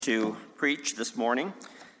To preach this morning,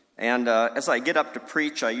 and as I get up to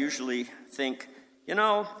preach, I usually think, they're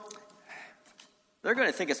going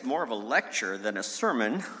to think it's more of a lecture than a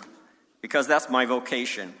sermon, because that's my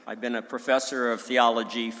vocation. I've been a professor of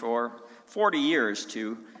theology for 40 years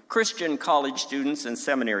to Christian college students and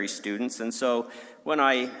seminary students, and so when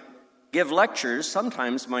I give lectures,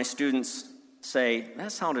 sometimes my students say,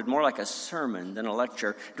 that sounded more like a sermon than a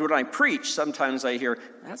lecture. And when I preach, sometimes I hear,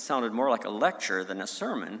 that sounded more like a lecture than a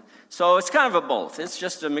sermon. So it's kind of a both. It's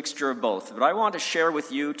just a mixture of both. But I want to share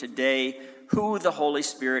with you today who the Holy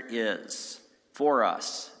Spirit is for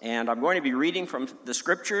us. And I'm going to be reading from the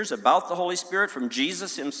scriptures about the Holy Spirit, from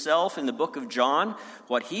Jesus himself in the book of John,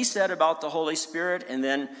 what he said about the Holy Spirit, and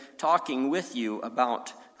then talking with you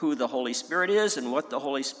about who the Holy Spirit is and what the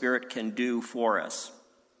Holy Spirit can do for us.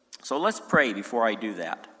 So let's pray before I do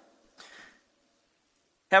that.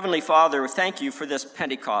 Heavenly Father, thank you for this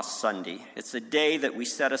Pentecost Sunday. It's a day that we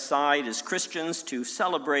set aside as Christians to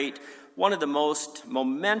celebrate one of the most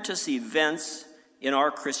momentous events in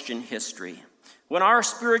our Christian history. When our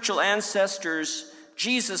spiritual ancestors,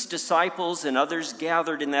 Jesus' disciples and others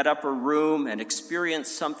gathered in that upper room and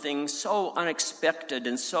experienced something so unexpected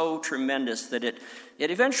and so tremendous that it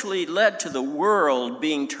eventually led to the world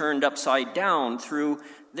being turned upside down through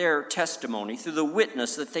their testimony, through the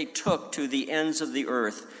witness that they took to the ends of the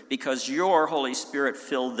earth, because your Holy Spirit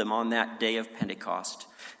filled them on that day of Pentecost.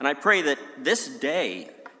 And I pray that this day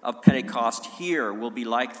of Pentecost here will be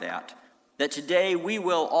like that. That today we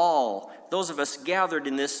will all, those of us gathered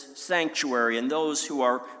in this sanctuary and those who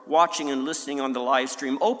are watching and listening on the live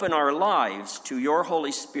stream, open our lives to your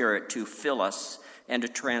Holy Spirit to fill us and to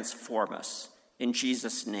transform us. In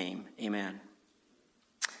Jesus' name, amen.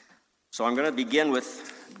 So I'm going to begin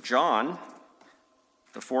with John,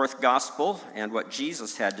 the fourth gospel, and what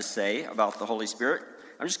Jesus had to say about the Holy Spirit.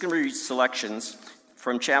 I'm just going to read selections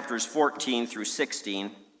from chapters 14 through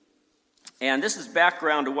 16. And this is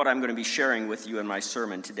background to what I'm going to be sharing with you in my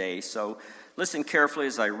sermon today. So listen carefully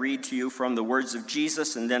as I read to you from the words of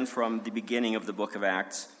Jesus and then from the beginning of the book of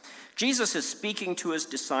Acts. Jesus is speaking to his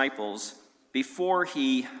disciples before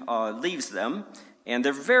he leaves them, and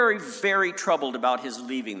they're very, very troubled about his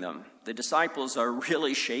leaving them. The disciples are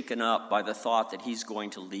really shaken up by the thought that he's going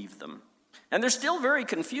to leave them. And they're still very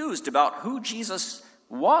confused about who Jesus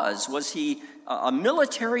was. Was he a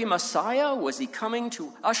military Messiah? Was he coming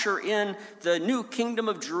to usher in the new kingdom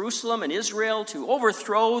of Jerusalem and Israel to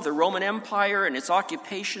overthrow the Roman Empire and its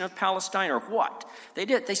occupation of Palestine, or what?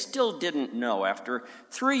 They still didn't know. After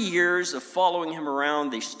 3 years of following him around,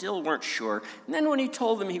 they still weren't sure. And then when he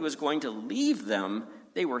told them he was going to leave them,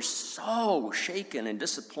 they were so shaken and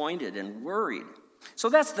disappointed and worried. So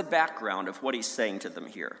that's the background of what he's saying to them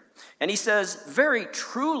here. And he says, very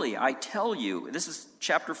truly I tell you, this is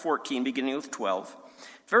chapter 14, beginning with 12.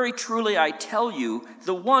 Very truly I tell you,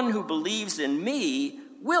 the one who believes in me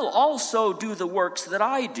will also do the works that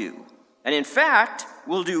I do. And in fact,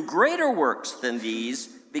 will do greater works than these,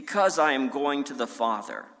 because I am going to the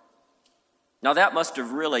Father. Now that must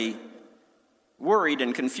have really worried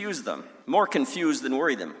and confused them. More confused than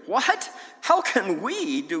worried them. What? How can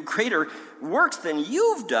we do greater works than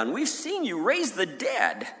you've done? We've seen you raise the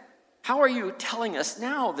dead. How are you telling us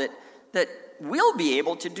now that we'll be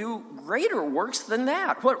able to do greater works than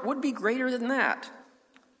that? What would be greater than that?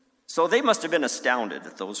 So they must have been astounded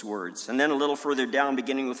at those words. And then a little further down,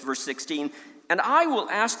 beginning with verse 16, and I will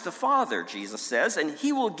ask the Father, Jesus says, and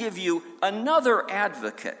he will give you another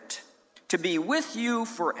advocate to be with you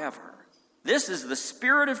forever. This is the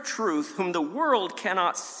Spirit of truth, whom the world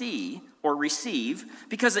cannot see or receive,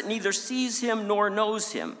 because it neither sees him nor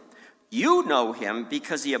knows him. You know him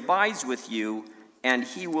because he abides with you, and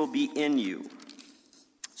he will be in you.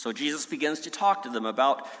 So Jesus begins to talk to them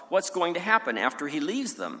about what's going to happen after he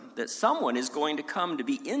leaves them, that someone is going to come to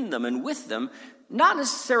be in them and with them, not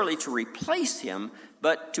necessarily to replace him,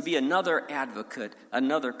 but to be another advocate,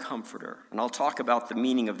 another comforter. And I'll talk about the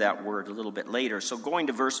meaning of that word a little bit later. So going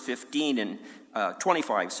to verse 25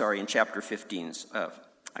 in chapter 15.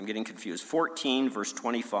 I'm getting confused. 14, verse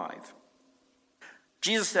 25.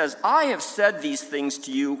 Jesus says, I have said these things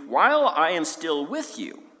to you while I am still with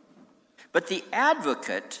you. But the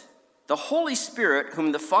advocate, the Holy Spirit,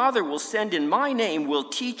 whom the Father will send in my name, will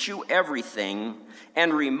teach you everything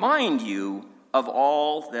and remind you of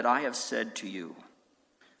all that I have said to you.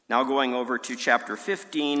 Now going over to chapter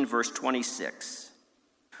 15, verse 26.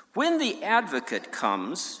 When the advocate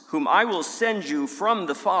comes, whom I will send you from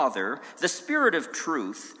the Father, the Spirit of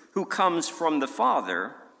truth, who comes from the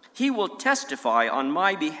Father, he will testify on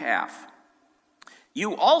my behalf.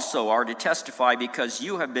 You also are to testify because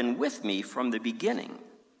you have been with me from the beginning.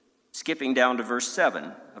 skipping down to verse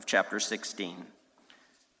 7 of chapter 16.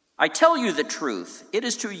 I tell you the truth, it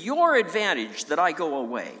is to your advantage that I go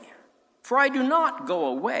away. For I do not go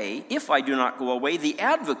away. If I do not go away, the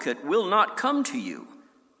advocate will not come to you.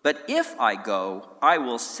 But if I go, I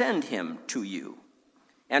will send him to you.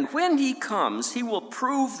 And when he comes, he will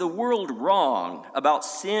prove the world wrong about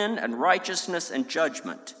sin and righteousness and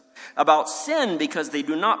judgment. About sin, because they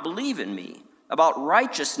do not believe in me. About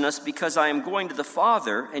righteousness, because I am going to the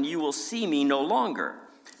Father, and you will see me no longer.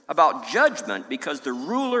 About judgment, because the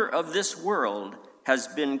ruler of this world has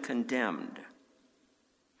been condemned.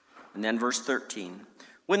 And then verse 13.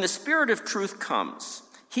 When the Spirit of truth comes,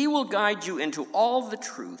 he will guide you into all the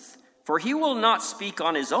truth, for he will not speak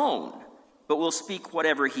on his own, but will speak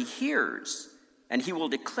whatever he hears, and he will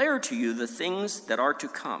declare to you the things that are to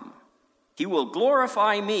come. He will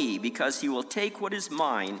glorify me, because he will take what is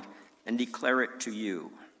mine and declare it to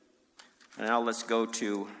you. And now let's go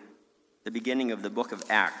to the beginning of the book of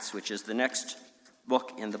Acts, which is the next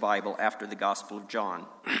book in the Bible after the Gospel of John.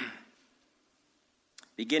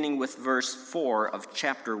 Beginning with verse 4 of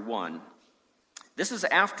chapter 1. This is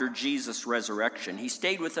after Jesus' resurrection. He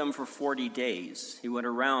stayed with them for 40 days. He went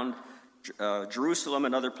around Jerusalem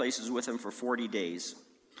and other places with them for 40 days.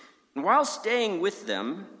 And while staying with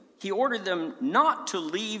them, he ordered them not to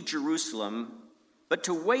leave Jerusalem, but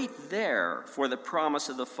to wait there for the promise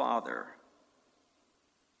of the Father.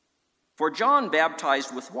 For John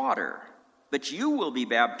baptized with water, but you will be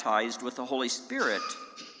baptized with the Holy Spirit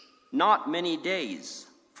not many days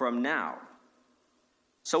from now.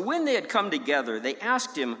 So when they had come together, they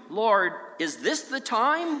asked him, Lord, is this the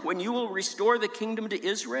time when you will restore the kingdom to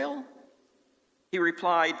Israel? He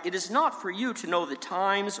replied, it is not for you to know the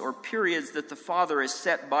times or periods that the Father has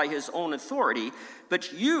set by his own authority,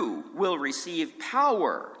 but you will receive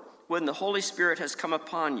power when the Holy Spirit has come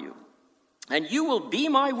upon you. And you will be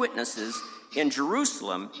my witnesses in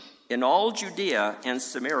Jerusalem, in all Judea and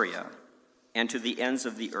Samaria, and to the ends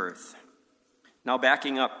of the earth. Now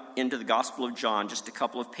backing up into the Gospel of John, just a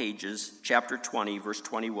couple of pages, chapter 20, verse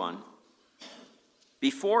 21.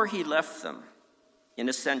 Before he left them in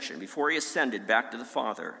ascension, before he ascended back to the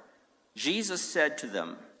Father, Jesus said to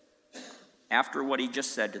them, after what he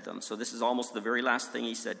just said to them, so this is almost the very last thing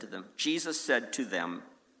he said to them, Jesus said to them,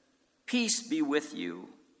 peace be with you.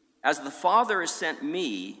 As the Father has sent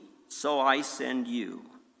me, so I send you.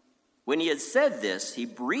 When he had said this, he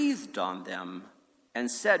breathed on them and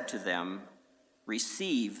said to them,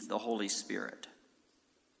 receive the Holy Spirit.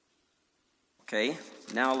 Okay,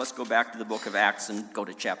 now let's go back to the book of Acts and go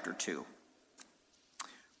to chapter 2.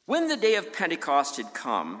 When the day of Pentecost had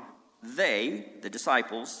come, they, the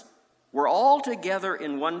disciples, were all together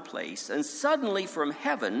in one place, and suddenly from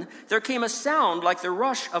heaven there came a sound like the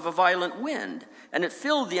rush of a violent wind, and it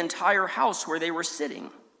filled the entire house where they were sitting.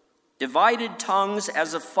 Divided tongues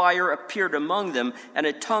as of fire appeared among them, and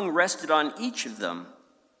a tongue rested on each of them.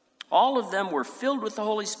 All of them were filled with the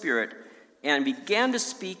Holy Spirit and began to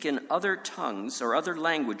speak in other tongues or other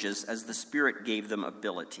languages as the Spirit gave them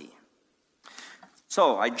ability.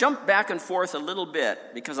 So I jumped back and forth a little bit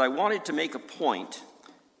because I wanted to make a point,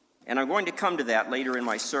 and I'm going to come to that later in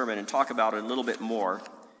my sermon and talk about it a little bit more.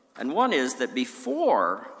 And one is that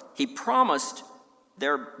before he promised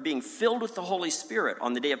their being filled with the Holy Spirit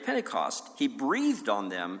on the day of Pentecost, he breathed on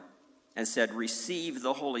them and said, receive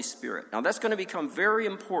the Holy Spirit. Now that's going to become very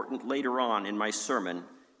important later on in my sermon,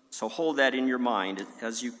 so hold that in your mind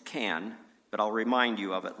as you can, but I'll remind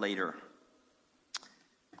you of it later.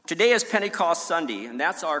 Today is Pentecost Sunday, and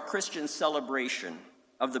that's our Christian celebration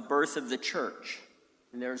of the birth of the church.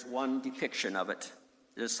 And there's one depiction of it.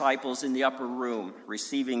 The disciples in the upper room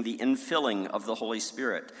receiving the infilling of the Holy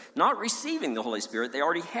Spirit. Not receiving the Holy Spirit, they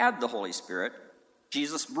already had the Holy Spirit.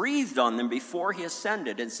 Jesus breathed on them before he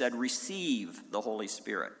ascended and said, receive the Holy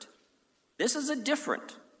Spirit. This is a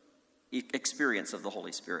different experience of the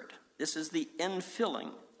Holy Spirit. This is the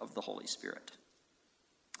infilling of the Holy Spirit.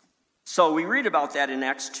 So we read about that in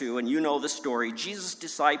Acts 2, and you know the story. Jesus'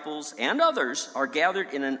 disciples and others are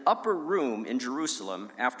gathered in an upper room in Jerusalem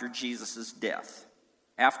after Jesus' death,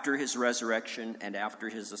 after his resurrection and after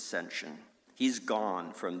his ascension. He's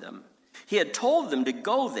gone from them. He had told them to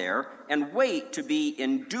go there and wait to be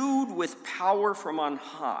endued with power from on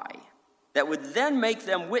high that would then make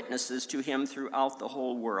them witnesses to him throughout the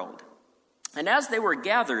whole world. And as they were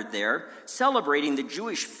gathered there, celebrating the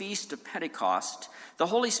Jewish feast of Pentecost, the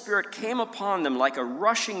Holy Spirit came upon them like a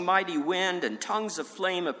rushing mighty wind, and tongues of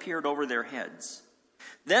flame appeared over their heads.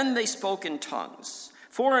 Then they spoke in tongues,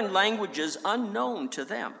 foreign languages unknown to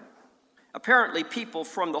them. Apparently, people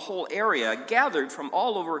from the whole area gathered from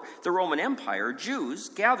all over the Roman Empire. Jews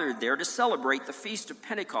gathered there to celebrate the Feast of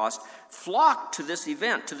Pentecost, flocked to this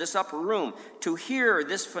event, to this upper room, to hear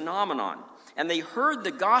this phenomenon. And they heard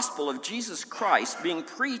the gospel of Jesus Christ being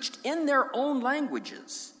preached in their own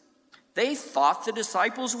languages. They thought the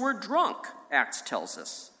disciples were drunk, Acts tells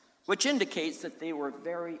us, which indicates that they were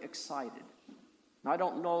very excited. I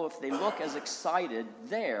don't know if they look as excited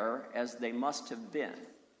there as they must have been,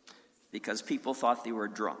 because people thought they were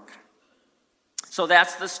drunk. So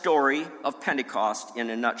that's the story of Pentecost in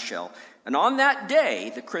a nutshell. And on that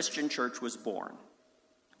day, the Christian church was born.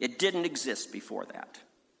 It didn't exist before that.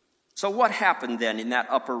 So what happened then in that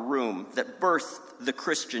upper room that birthed the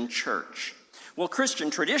Christian church? Well, Christian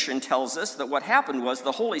tradition tells us that what happened was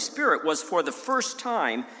the Holy Spirit was for the first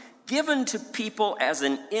time given to people as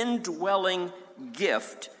an indwelling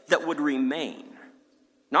gift that would remain.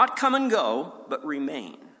 Not come and go, but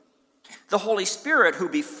remain. The Holy Spirit, who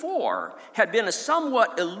before had been a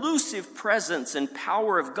somewhat elusive presence and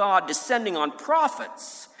power of God descending on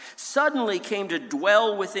prophets, suddenly came to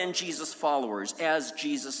dwell within Jesus' followers as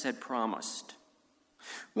Jesus had promised.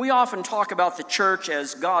 We often talk about the church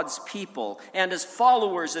as God's people and as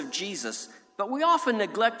followers of Jesus, but we often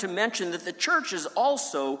neglect to mention that the church is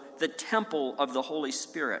also the temple of the Holy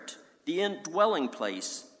Spirit, the indwelling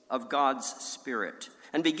place of God's Spirit.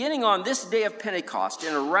 And beginning on this day of Pentecost,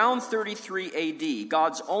 in around 33 AD,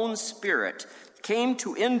 God's own Spirit came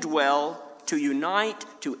to indwell, to unite,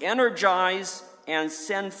 to energize, and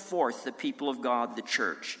send forth the people of God, the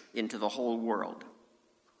church, into the whole world.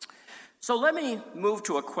 So let me move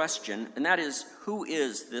to a question, and that is, who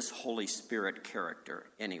is this Holy Spirit character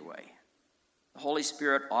anyway? The Holy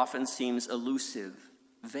Spirit often seems elusive,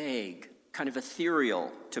 vague, kind of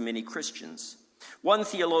ethereal to many Christians. One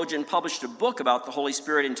theologian published a book about the Holy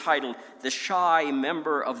Spirit entitled The Shy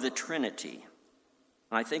Member of the Trinity.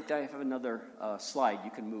 And I think I have another slide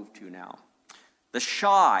you can move to now. The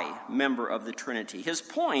shy member of the Trinity. His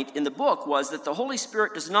point in the book was that the Holy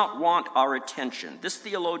Spirit does not want our attention. This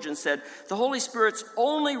theologian said, the Holy Spirit's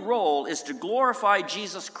only role is to glorify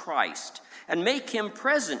Jesus Christ and make him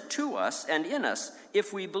present to us and in us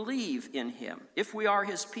if we believe in him, if we are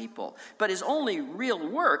his people. But his only real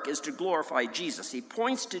work is to glorify Jesus. He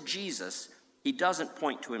points to Jesus. He doesn't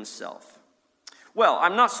point to himself. Well,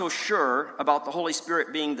 I'm not so sure about the Holy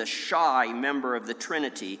Spirit being the shy member of the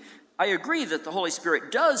Trinity. I agree that the Holy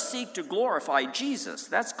Spirit does seek to glorify Jesus.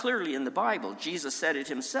 That's clearly in the Bible. Jesus said it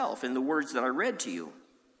himself in the words that I read to you.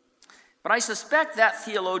 But I suspect that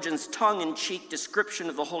theologian's tongue-in-cheek description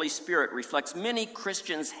of the Holy Spirit reflects many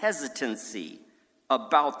Christians' hesitancy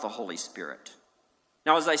about the Holy Spirit.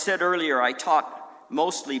 Now, as I said earlier, I taught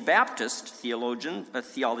mostly Baptist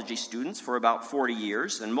theology students for about 40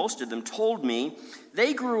 years, and most of them told me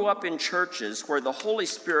they grew up in churches where the Holy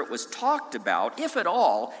Spirit was talked about, if at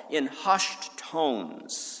all, in hushed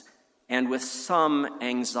tones and with some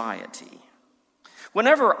anxiety.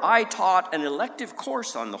 Whenever I taught an elective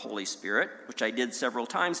course on the Holy Spirit, which I did several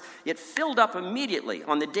times, it filled up immediately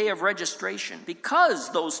on the day of registration because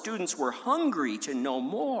those students were hungry to know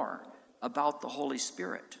more about the Holy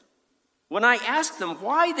Spirit. When I asked them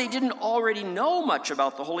why they didn't already know much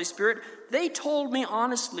about the Holy Spirit, they told me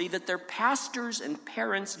honestly that their pastors and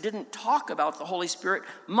parents didn't talk about the Holy Spirit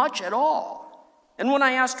much at all. And when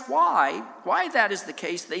I asked why that is the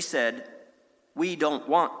case, they said, "We don't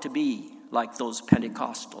want to be like those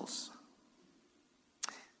Pentecostals."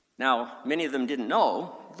 Now, many of them didn't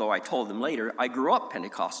know, though I told them later, I grew up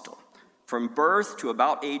Pentecostal from birth to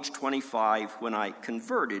about age 25 when I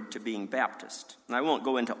converted to being Baptist. And I won't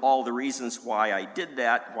go into all the reasons why I did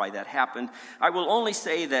that, why that happened. I will only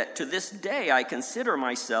say that to this day I consider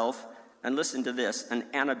myself, and listen to this, an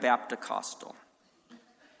Anabaptist-costal.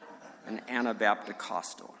 An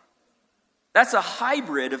Anabaptist-costal. That's a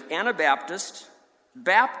hybrid of Anabaptist,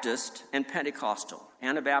 Baptist, and Pentecostal.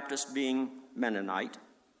 Anabaptist being Mennonite,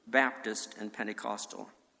 Baptist and Pentecostal.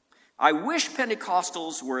 I wish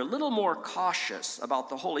Pentecostals were a little more cautious about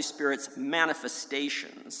the Holy Spirit's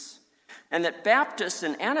manifestations, and that Baptists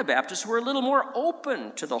and Anabaptists were a little more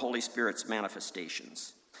open to the Holy Spirit's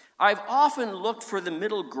manifestations. I've often looked for the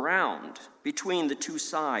middle ground between the two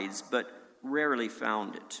sides, but rarely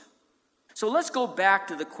found it. So let's go back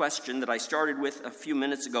to the question that I started with a few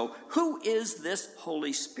minutes ago. Who is this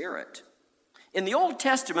Holy Spirit? In the Old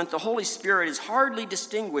Testament, the Holy Spirit is hardly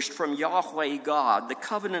distinguished from Yahweh God, the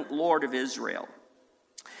covenant Lord of Israel.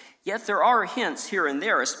 Yet there are hints here and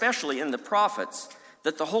there, especially in the prophets,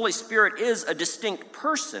 that the Holy Spirit is a distinct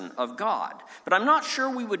person of God. But I'm not sure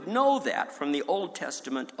we would know that from the Old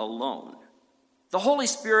Testament alone. The Holy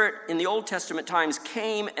Spirit in the Old Testament times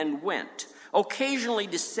came and went, occasionally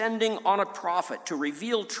descending on a prophet to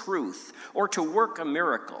reveal truth or to work a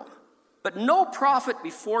miracle. But no prophet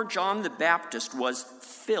before John the Baptist was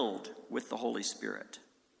filled with the Holy Spirit.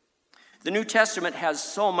 The New Testament has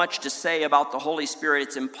so much to say about the Holy Spirit,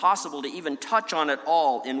 it's impossible to even touch on it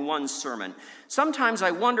all in one sermon. Sometimes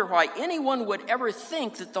I wonder why anyone would ever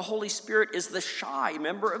think that the Holy Spirit is the shy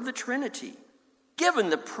member of the Trinity,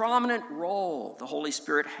 given the prominent role the Holy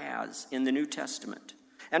Spirit has in the New Testament,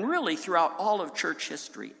 and really throughout all of church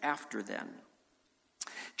history after then.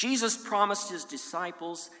 Jesus promised his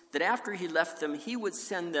disciples that after he left them, he would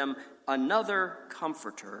send them another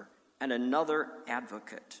comforter and another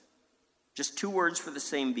advocate. Just two words for the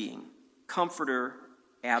same being: comforter,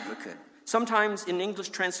 advocate. Sometimes in English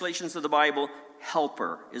translations of the Bible,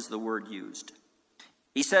 helper is the word used.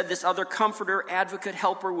 He said this other comforter, advocate,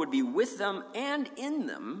 helper would be with them and in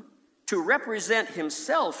them to represent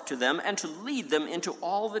himself to them and to lead them into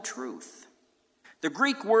all the truth. The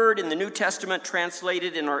Greek word in the New Testament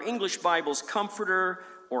translated in our English Bibles comforter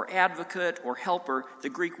or advocate or helper, the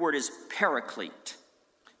Greek word is paraclete.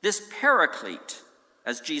 This paraclete,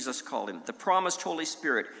 as Jesus called him, the promised Holy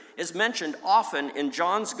Spirit, is mentioned often in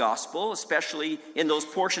John's Gospel, especially in those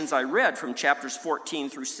portions I read from chapters 14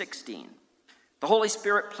 through 16. The Holy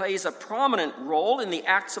Spirit plays a prominent role in the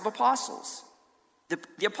Acts of Apostles.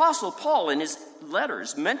 The Apostle Paul, in his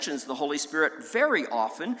letters, mentions the Holy Spirit very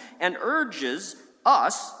often and urges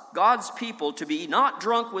us, God's people, to be not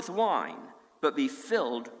drunk with wine, but be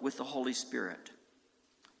filled with the Holy Spirit.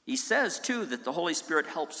 He says, too, that the Holy Spirit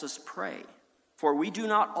helps us pray, for we do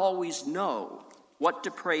not always know what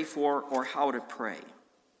to pray for or how to pray.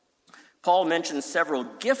 Paul mentions several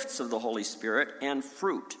gifts of the Holy Spirit and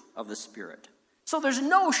fruit of the Spirit. So there's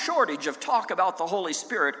no shortage of talk about the Holy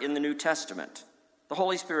Spirit in the New Testament. The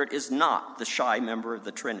Holy Spirit is not the shy member of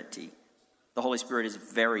the Trinity. The Holy Spirit is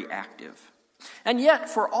very active. And yet,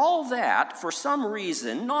 for all that, for some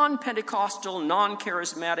reason, non-Pentecostal,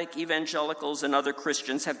 non-charismatic evangelicals and other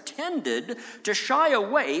Christians have tended to shy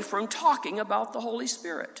away from talking about the Holy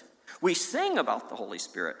Spirit. We sing about the Holy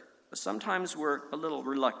Spirit, but sometimes we're a little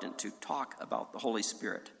reluctant to talk about the Holy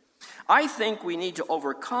Spirit. I think we need to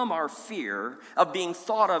overcome our fear of being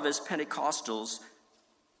thought of as Pentecostals,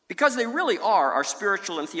 because they really are our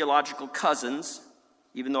spiritual and theological cousins,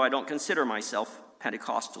 even though I don't consider myself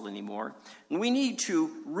Pentecostal anymore. And we need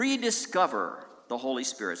to rediscover the Holy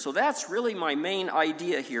Spirit. So that's really my main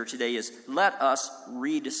idea here today, is let us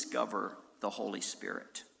rediscover the Holy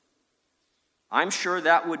Spirit. I'm sure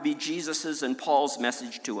that would be Jesus's and Paul's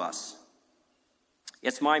message to us.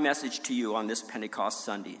 It's my message to you on this Pentecost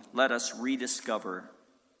Sunday. Let us rediscover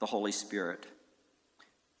the Holy Spirit.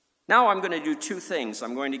 Now I'm going to do two things.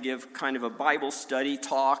 I'm going to give kind of a Bible study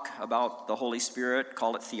talk about the Holy Spirit.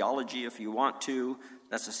 Call it theology if you want to.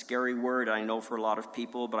 That's a scary word, I know, for a lot of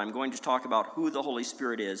people, but I'm going to talk about who the Holy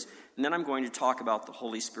Spirit is, and then I'm going to talk about the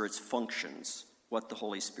Holy Spirit's functions, what the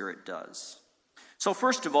Holy Spirit does. So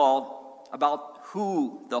first of all, about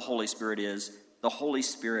who the Holy Spirit is. The Holy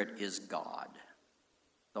Spirit is God.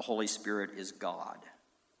 The Holy Spirit is God.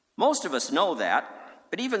 Most of us know that,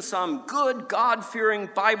 but even some good, God-fearing,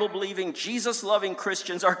 Bible-believing, Jesus-loving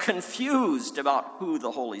Christians are confused about who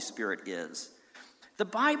the Holy Spirit is. The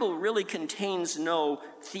Bible really contains no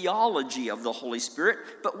theology of the Holy Spirit,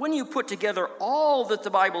 but when you put together all that the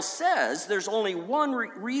Bible says, there's only one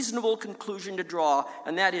reasonable conclusion to draw,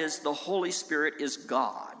 and that is the Holy Spirit is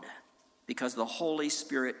God, because the Holy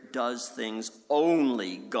Spirit does things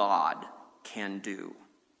only God can do.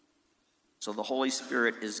 So the Holy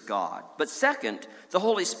Spirit is God. But second, the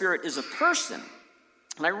Holy Spirit is a person.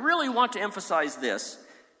 And I really want to emphasize this.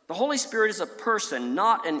 The Holy Spirit is a person,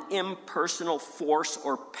 not an impersonal force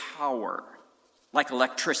or power, like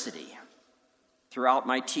electricity. Throughout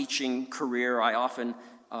my teaching career, I often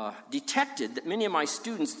detected that many of my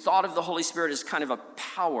students thought of the Holy Spirit as kind of a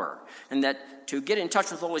power, and that to get in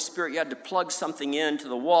touch with the Holy Spirit, you had to plug something into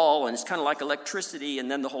the wall, and it's kind of like electricity, and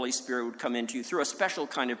then the Holy Spirit would come into you through a special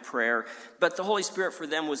kind of prayer. But the Holy Spirit for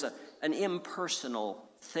them was an impersonal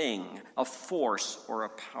thing, a force or a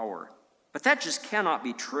power. But that just cannot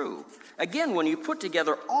be true. Again, when you put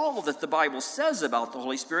together all that the Bible says about the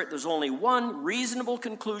Holy Spirit, there's only one reasonable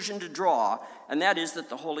conclusion to draw, and that is that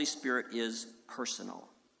the Holy Spirit is personal.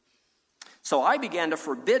 So I began to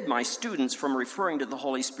forbid my students from referring to the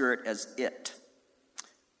Holy Spirit as it.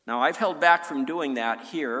 Now, I've held back from doing that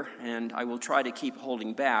here, and I will try to keep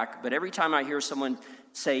holding back, but every time I hear someone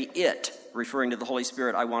say it, referring to the Holy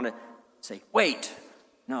Spirit, I want to say, wait,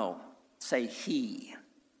 no, say he,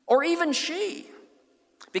 or even she.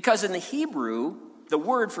 Because in the Hebrew, the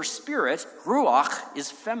word for spirit, ruach, is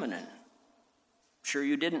feminine. I'm sure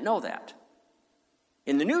you didn't know that.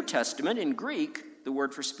 In the New Testament, in Greek, the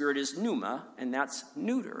word for spirit is pneuma, and that's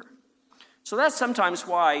neuter. So that's sometimes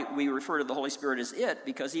why we refer to the Holy Spirit as it,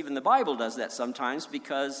 because even the Bible does that sometimes,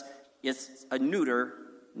 because it's a neuter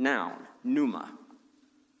noun, pneuma.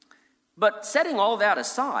 But setting all that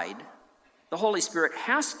aside, the Holy Spirit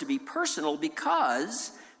has to be personal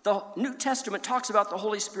because the New Testament talks about the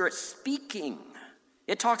Holy Spirit speaking.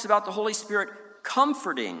 It talks about the Holy Spirit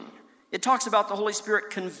comforting. It talks about the Holy Spirit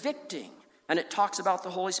convicting. And it talks about the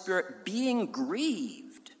Holy Spirit being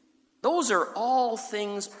grieved. Those are all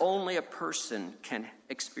things only a person can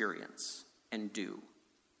experience and do.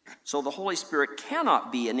 So the Holy Spirit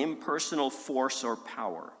cannot be an impersonal force or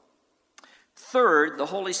power. Third, the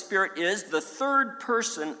Holy Spirit is the third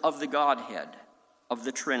person of the Godhead, of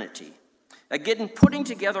the Trinity. Again, putting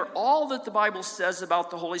together all that the Bible says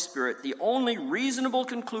about the Holy Spirit, the only reasonable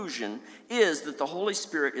conclusion is that the Holy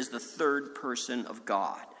Spirit is the third person of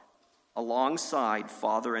God, alongside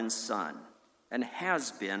Father and Son, and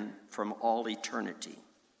has been from all eternity.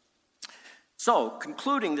 So,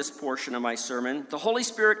 concluding this portion of my sermon, the Holy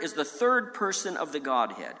Spirit is the third person of the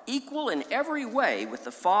Godhead, equal in every way with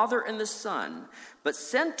the Father and the Son, but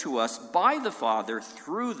sent to us by the Father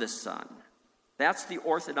through the Son. That's the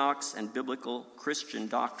orthodox and biblical Christian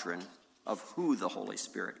doctrine of who the Holy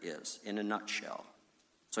Spirit is, in a nutshell.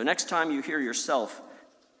 So next time you hear yourself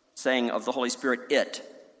saying of the Holy Spirit, it,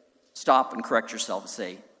 stop and correct yourself and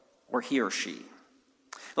say, or he or she.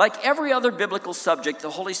 Like every other biblical subject, the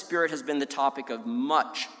Holy Spirit has been the topic of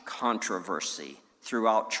much controversy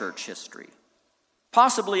throughout church history.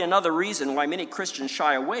 Possibly another reason why many Christians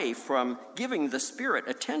shy away from giving the Spirit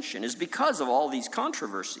attention is because of all these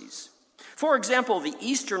controversies. For example, the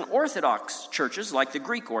Eastern Orthodox churches, like the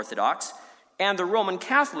Greek Orthodox, and the Roman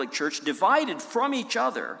Catholic Church divided from each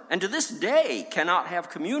other, and to this day cannot have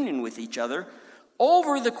communion with each other,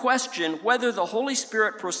 over the question whether the Holy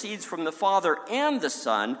Spirit proceeds from the Father and the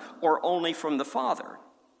Son, or only from the Father.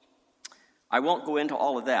 I won't go into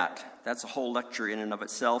all of that. That's a whole lecture in and of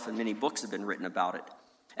itself, and many books have been written about it.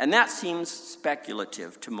 And that seems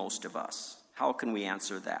speculative to most of us. How can we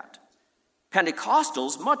answer that?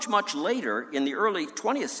 Pentecostals, much later in the early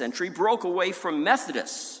 20th century, broke away from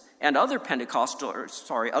Methodists and other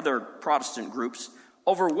other Protestant groups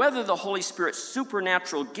over whether the Holy Spirit's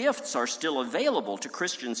supernatural gifts are still available to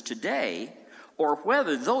Christians today, or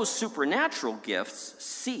whether those supernatural gifts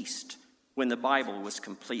ceased when the Bible was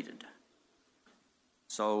completed.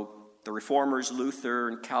 So the Reformers, Luther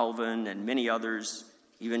and Calvin and many others,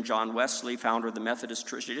 even John Wesley, founder of the Methodist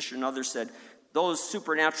tradition, and others said, those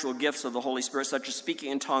supernatural gifts of the Holy Spirit, such as speaking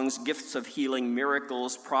in tongues, gifts of healing,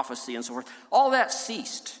 miracles, prophecy, and so forth, all that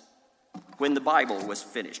ceased when the Bible was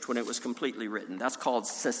finished, when it was completely written. That's called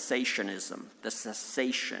cessationism, the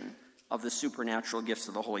cessation of the supernatural gifts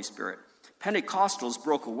of the Holy Spirit. Pentecostals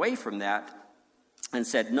broke away from that and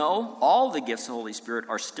said, no, all the gifts of the Holy Spirit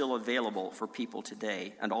are still available for people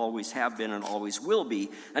today, and always have been and always will be,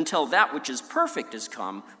 until that which is perfect has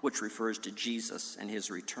come, which refers to Jesus and his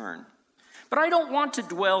return. But I don't want to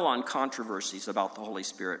dwell on controversies about the Holy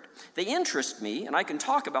Spirit. They interest me, and I can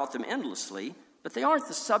talk about them endlessly, but they aren't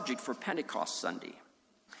the subject for Pentecost Sunday.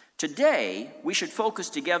 Today, we should focus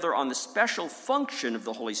together on the special function of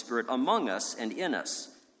the Holy Spirit among us and in us,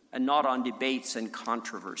 and not on debates and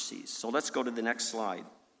controversies. So let's go to the next slide.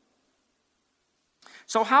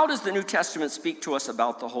 So how does the New Testament speak to us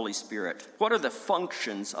about the Holy Spirit? What are the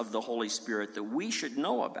functions of the Holy Spirit that we should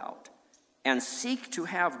know about and seek to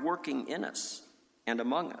have working in us and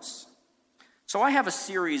among us? So I have a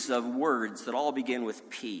series of words that all begin with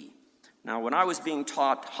P. Now, when I was being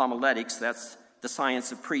taught homiletics, that's the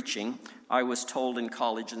science of preaching, I was told in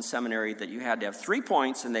college and seminary that you had to have 3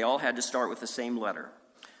 points and they all had to start with the same letter.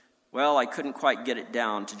 Well, I couldn't quite get it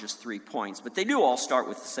down to just 3 points, but they do all start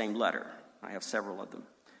with the same letter. I have several of them.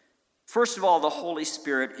 First of all, the Holy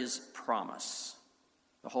Spirit is promise.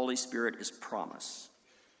 The Holy Spirit is promise.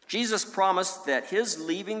 Jesus promised that his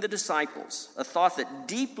leaving the disciples, a thought that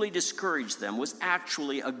deeply discouraged them, was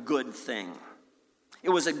actually a good thing. It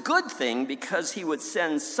was a good thing because he would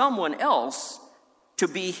send someone else to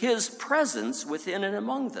be his presence within and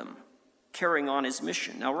among them, carrying on his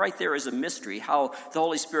mission. Now, right there is a mystery how the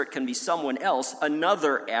Holy Spirit can be someone else,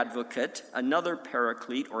 another advocate, another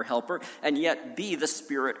paraclete or helper, and yet be the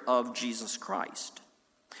Spirit of Jesus Christ.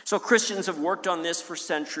 So Christians have worked on this for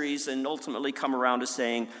centuries and ultimately come around to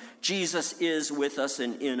saying, Jesus is with us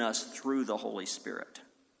and in us through the Holy Spirit.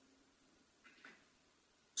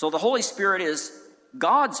 So the Holy Spirit is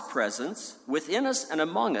God's presence within us and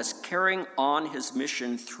among us, carrying on his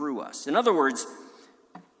mission through us. In other words,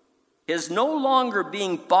 Jesus no longer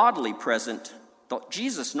being bodily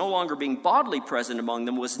present among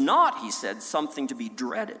them was not, he said, something to be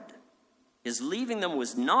dreaded. His leaving them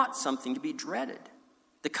was not something to be dreaded.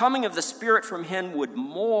 The coming of the Spirit from him would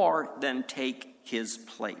more than take his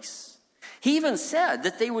place. He even said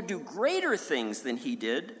that they would do greater things than he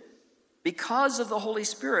did because of the Holy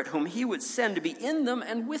Spirit, whom he would send to be in them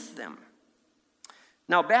and with them.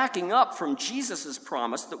 Now, backing up from Jesus'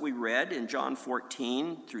 promise that we read in John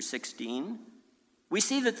 14 through 16, we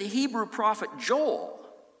see that the Hebrew prophet Joel,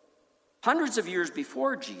 hundreds of years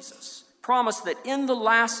before Jesus, promised that in the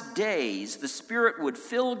last days the Spirit would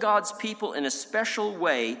fill God's people in a special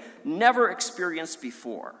way never experienced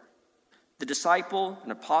before. The disciple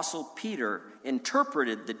and apostle Peter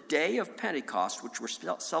interpreted the day of Pentecost, which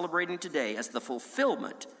we're celebrating today, as the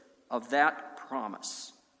fulfillment of that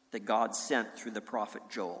promise that God sent through the prophet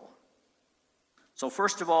Joel. So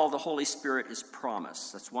first of all, the Holy Spirit is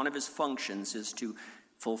promise. That's one of his functions, is to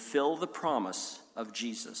fulfill the promise of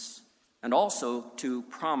Jesus, and also to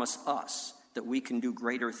promise us that we can do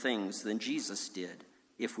greater things than Jesus did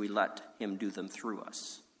if we let him do them through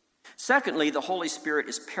us. Secondly, the Holy Spirit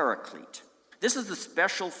is paraclete. This is the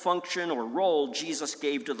special function or role Jesus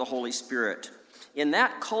gave to the Holy Spirit. In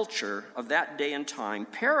that culture of that day and time,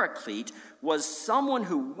 paraclete was someone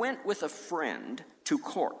who went with a friend to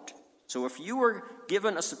court. So if you were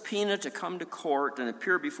given a subpoena to come to court and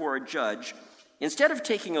appear before a judge, instead of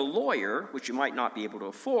taking a lawyer, which you might not be able to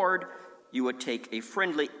afford, you would take a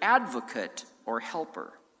friendly advocate or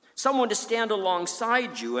helper, someone to stand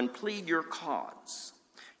alongside you and plead your cause.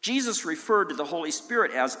 Jesus referred to the Holy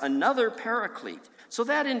Spirit as another paraclete. So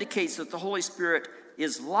that indicates that the Holy Spirit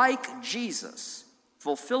is like Jesus,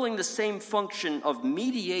 fulfilling the same function of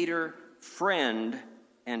mediator, friend,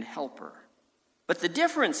 and helper. But the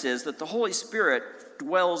difference is that the Holy Spirit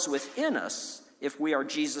dwells within us if we are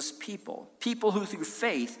Jesus' people who through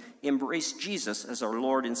faith embrace Jesus as our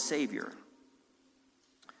Lord and Savior.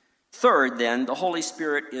 Third, then, the Holy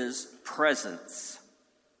Spirit is presence.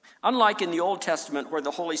 Unlike in the Old Testament where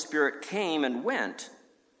the Holy Spirit came and went,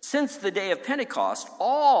 since the day of Pentecost,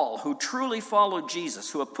 all who truly follow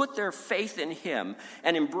Jesus, who have put their faith in him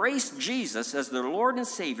and embraced Jesus as their Lord and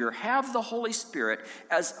Savior, have the Holy Spirit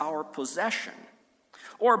as our possession.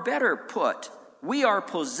 Or better put, we are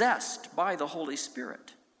possessed by the Holy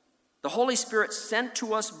Spirit. The Holy Spirit sent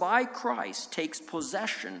to us by Christ takes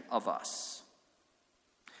possession of us.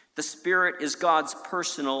 The Spirit is God's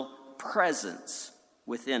personal presence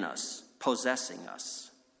within us, possessing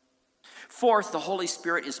us. Fourth, the Holy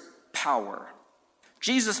Spirit is power.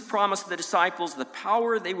 Jesus promised the disciples the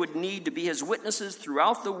power they would need to be his witnesses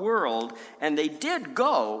throughout the world, and they did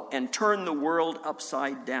go and turn the world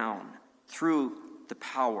upside down through the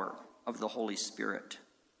power of the Holy Spirit.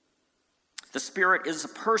 The Spirit is a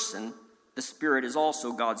person. The Spirit is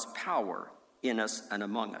also God's power in us and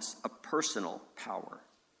among us, a personal power.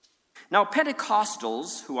 Now,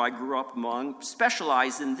 Pentecostals, who I grew up among,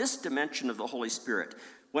 specialize in this dimension of the Holy Spirit.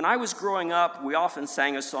 When I was growing up, we often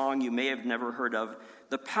sang a song you may have never heard of.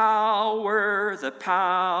 The power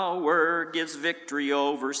gives victory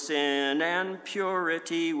over sin and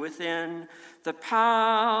purity within. The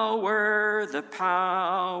power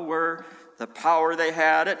they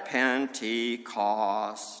had at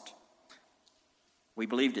Pentecost. We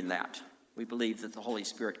believed in that. We believe that the Holy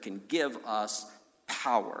Spirit can give us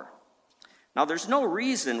power. Now, there's no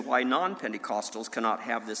reason why non-Pentecostals cannot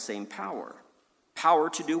have this same power. Power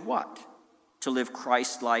to do what? To live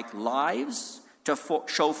Christ-like lives? To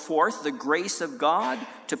show forth the grace of God?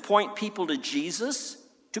 To point people to Jesus?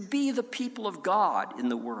 To be the people of God in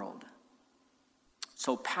the world.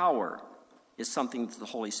 So power is something that the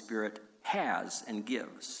Holy Spirit has and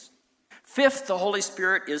gives. Fifth, the Holy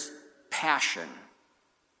Spirit is passion.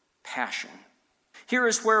 Passion. Here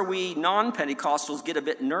is where we non-Pentecostals get a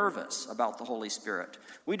bit nervous about the Holy Spirit.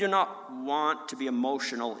 We do not want to be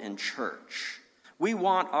emotional in church. We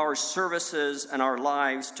want our services and our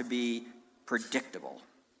lives to be predictable.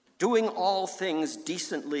 Doing all things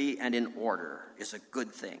decently and in order is a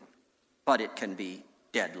good thing, but it can be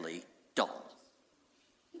deadly dull.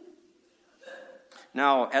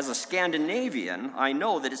 Now, as a Scandinavian, I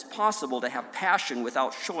know that it's possible to have passion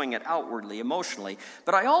without showing it outwardly, emotionally.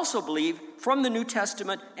 But I also believe from the New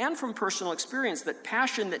Testament and from personal experience that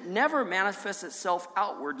passion that never manifests itself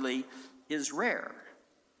outwardly is rare.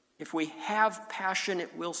 If we have passion,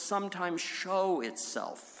 it will sometimes show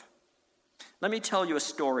itself. Let me tell you a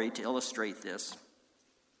story to illustrate this.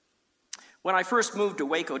 When I first moved to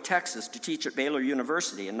Waco, Texas to teach at Baylor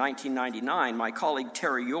University in 1999, my colleague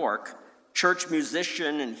Terry York, church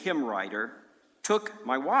musician and hymn writer, took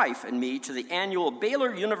my wife and me to the annual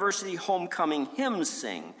Baylor University Homecoming Hymn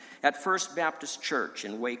Sing at First Baptist Church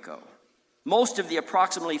in Waco. Most of the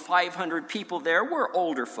approximately 500 people there were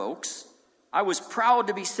older folks. I was proud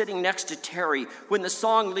to be sitting next to Terry when the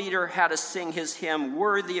song leader had us sing his hymn,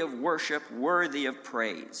 "Worthy of Worship, Worthy of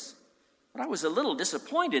Praise." But I was a little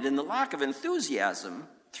disappointed in the lack of enthusiasm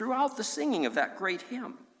throughout the singing of that great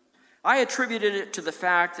hymn. I attributed it to the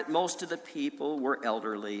fact that most of the people were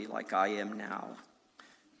elderly, like I am now.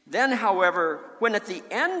 Then, however, when at the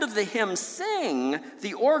end of the hymn sing,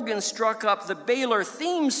 the organ struck up the Baylor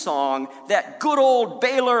theme song, that good old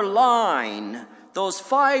Baylor line, those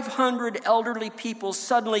 500 elderly people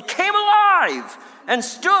suddenly came alive and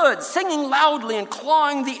stood singing loudly and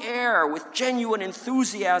clawing the air with genuine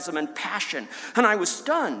enthusiasm and passion. And I was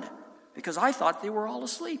stunned because I thought they were all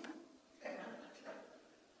asleep.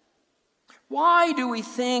 Why do we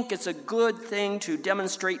think it's a good thing to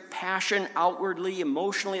demonstrate passion outwardly,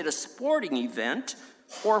 emotionally at a sporting event,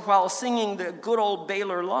 or while singing the good old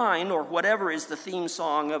Baylor line, or whatever is the theme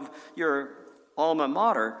song of your alma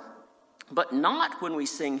mater, but not when we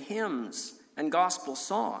sing hymns and gospel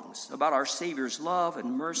songs about our Savior's love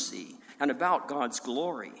and mercy and about God's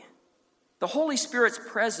glory? The Holy Spirit's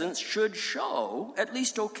presence should show, at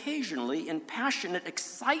least occasionally, in passionate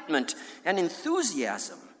excitement and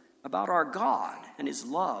enthusiasm about our God and his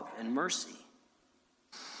love and mercy.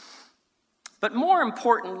 But more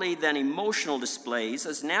importantly than emotional displays,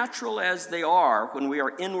 as natural as they are when we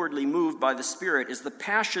are inwardly moved by the Spirit, is the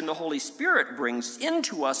passion the Holy Spirit brings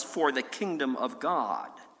into us for the kingdom of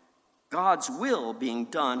God, God's will being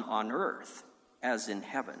done on earth as in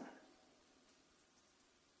heaven.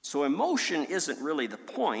 So emotion isn't really the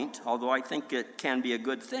point, although I think it can be a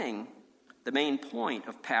good thing. The main point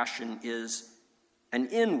of passion is an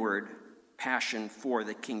inward passion for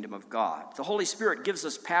the kingdom of God. The Holy Spirit gives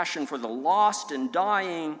us passion for the lost and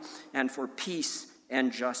dying and for peace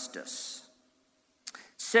and justice.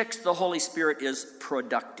 Sixth, the Holy Spirit is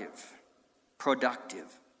productive.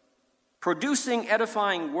 Producing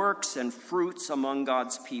edifying works and fruits among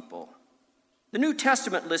God's people. The New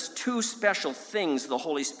Testament lists two special things the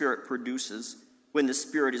Holy Spirit produces when the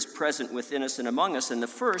Spirit is present within us and among us, and the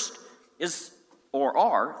first is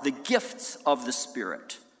are the gifts of the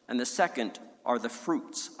Spirit, and the second are the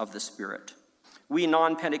fruits of the Spirit. We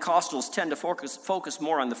non-Pentecostals tend to focus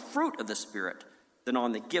more on the fruit of the Spirit than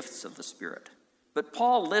on the gifts of the Spirit. But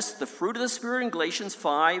Paul lists the fruit of the Spirit in Galatians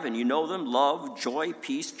 5, and you know them: love, joy,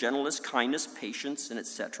 peace, gentleness, kindness, patience, and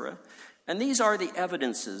etc. And these are the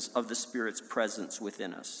evidences of the Spirit's presence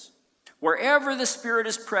within us. Wherever the Spirit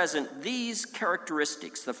is present, these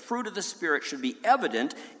characteristics, the fruit of the Spirit, should be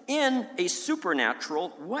evident in a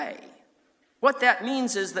supernatural way. What that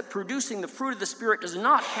means is that producing the fruit of the Spirit does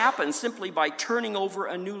not happen simply by turning over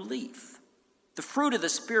a new leaf. The fruit of the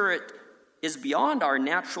Spirit is beyond our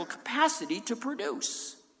natural capacity to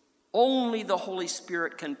produce. Only the Holy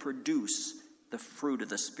Spirit can produce the fruit of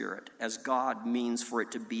the Spirit as God means for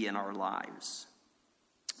it to be in our lives.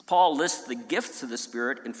 Paul lists the gifts of the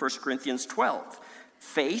Spirit in 1 Corinthians 12.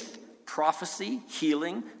 Faith, prophecy,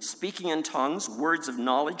 healing, speaking in tongues, words of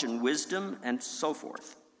knowledge and wisdom, and so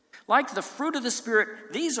forth. Like the fruit of the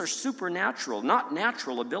Spirit, these are supernatural, not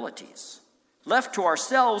natural abilities. Left to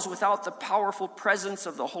ourselves without the powerful presence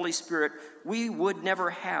of the Holy Spirit, we would never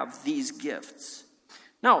have these gifts.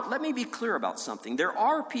 Now, let me be clear about something. There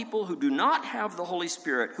are people who do not have the Holy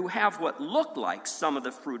Spirit who have what look like some of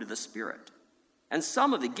the fruit of the Spirit and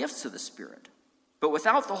some of the gifts of the Spirit. But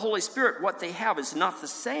without the Holy Spirit, what they have is not the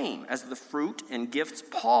same as the fruit and gifts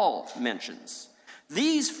Paul mentions.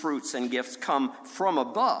 These fruits and gifts come from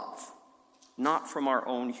above, not from our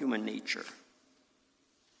own human nature.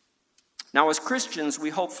 Now, as Christians, we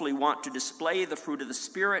hopefully want to display the fruit of the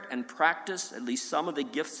Spirit and practice at least some of the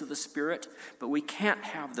gifts of the Spirit, but we can't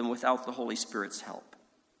have them without the Holy Spirit's help.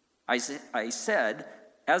 As I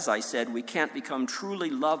said, we can't become truly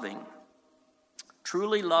loving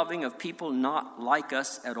of people not like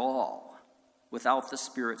us at all, without the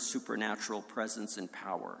Spirit's supernatural presence and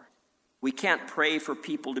power. We can't pray for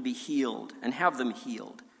people to be healed and have them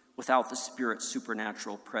healed without the Spirit's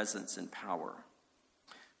supernatural presence and power.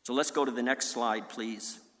 So let's go to the next slide,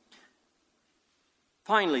 please.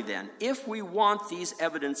 Finally then, if we want these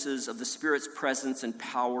evidences of the Spirit's presence and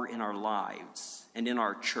power in our lives and in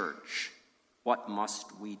our church, what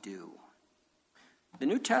must we do? The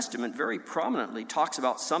New Testament very prominently talks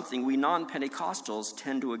about something we non-Pentecostals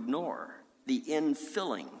tend to ignore: the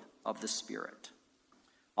infilling of the Spirit.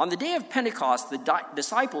 On the day of Pentecost, the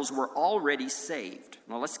disciples were already saved.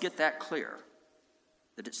 Now let's get that clear.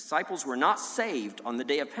 The disciples were not saved on the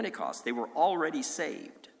day of Pentecost. They were already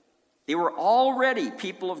saved. They were already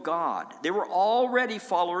people of God. They were already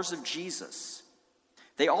followers of Jesus.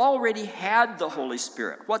 They already had the Holy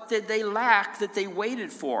Spirit. What did they lack that they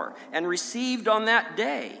waited for and received on that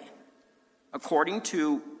day? According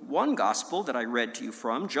to one gospel that I read to you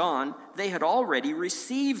from, John, they had already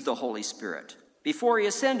received the Holy Spirit. Before he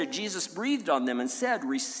ascended, Jesus breathed on them and said,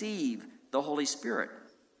 "Receive the Holy Spirit."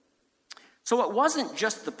 So it wasn't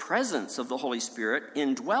just the presence of the Holy Spirit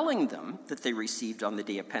indwelling them that they received on the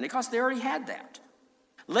day of Pentecost. They already had that.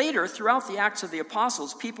 Later, throughout the Acts of the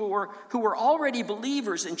Apostles, people who were already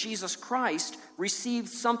believers in Jesus Christ received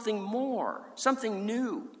something more, something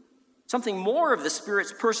new, something more of the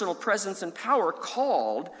Spirit's personal presence and power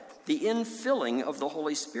called the infilling of the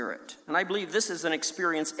Holy Spirit. And I believe this is an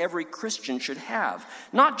experience every Christian should have,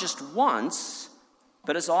 not just once,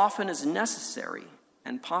 but as often as necessary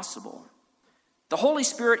and possible. The Holy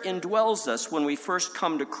Spirit indwells us when we first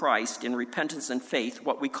come to Christ in repentance and faith,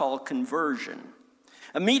 what we call conversion.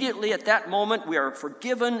 Immediately at that moment, we are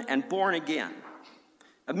forgiven and born again.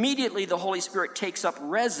 Immediately, the Holy Spirit takes up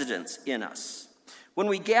residence in us. When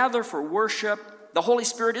we gather for worship, the Holy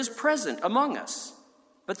Spirit is present among us.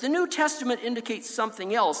 But the New Testament indicates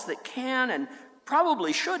something else that can and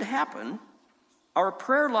probably should happen. Our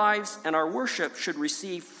prayer lives and our worship should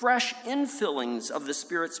receive fresh infillings of the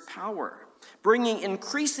Spirit's power, bringing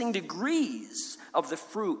increasing degrees of the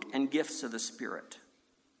fruit and gifts of the Spirit.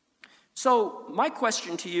 So my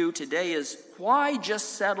question to you today is, why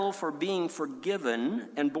just settle for being forgiven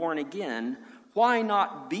and born again? Why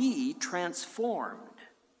not be transformed?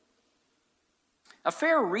 A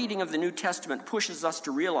fair reading of the New Testament pushes us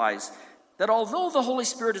to realize that although the Holy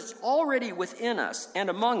Spirit is already within us and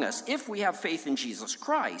among us, if we have faith in Jesus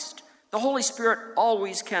Christ, the Holy Spirit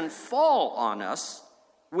always can fall on us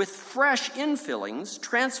with fresh infillings,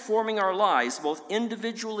 transforming our lives both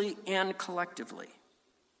individually and collectively.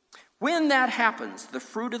 When that happens, the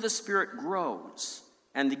fruit of the Spirit grows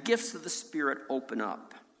and the gifts of the Spirit open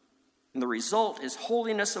up. And the result is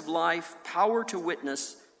holiness of life, power to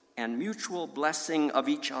witness, and mutual blessing of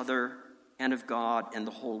each other and of God and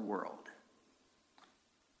the whole world.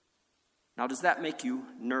 Now, does that make you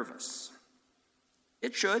nervous?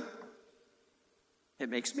 It should. It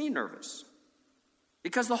makes me nervous.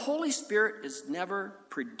 Because the Holy Spirit is never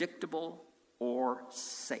predictable or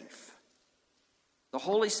safe. The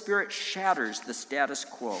Holy Spirit shatters the status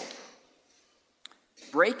quo,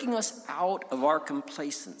 breaking us out of our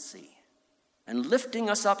complacency and lifting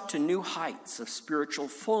us up to new heights of spiritual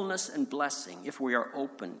fullness and blessing if we are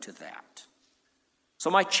open to that. So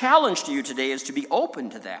my challenge to you today is to be open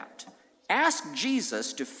to that. Ask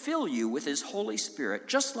Jesus to fill you with his Holy Spirit,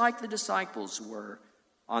 just like the disciples were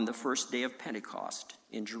on the first day of Pentecost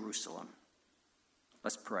in Jerusalem.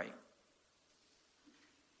 Let's pray.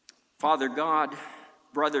 Father God,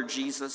 Brother Jesus,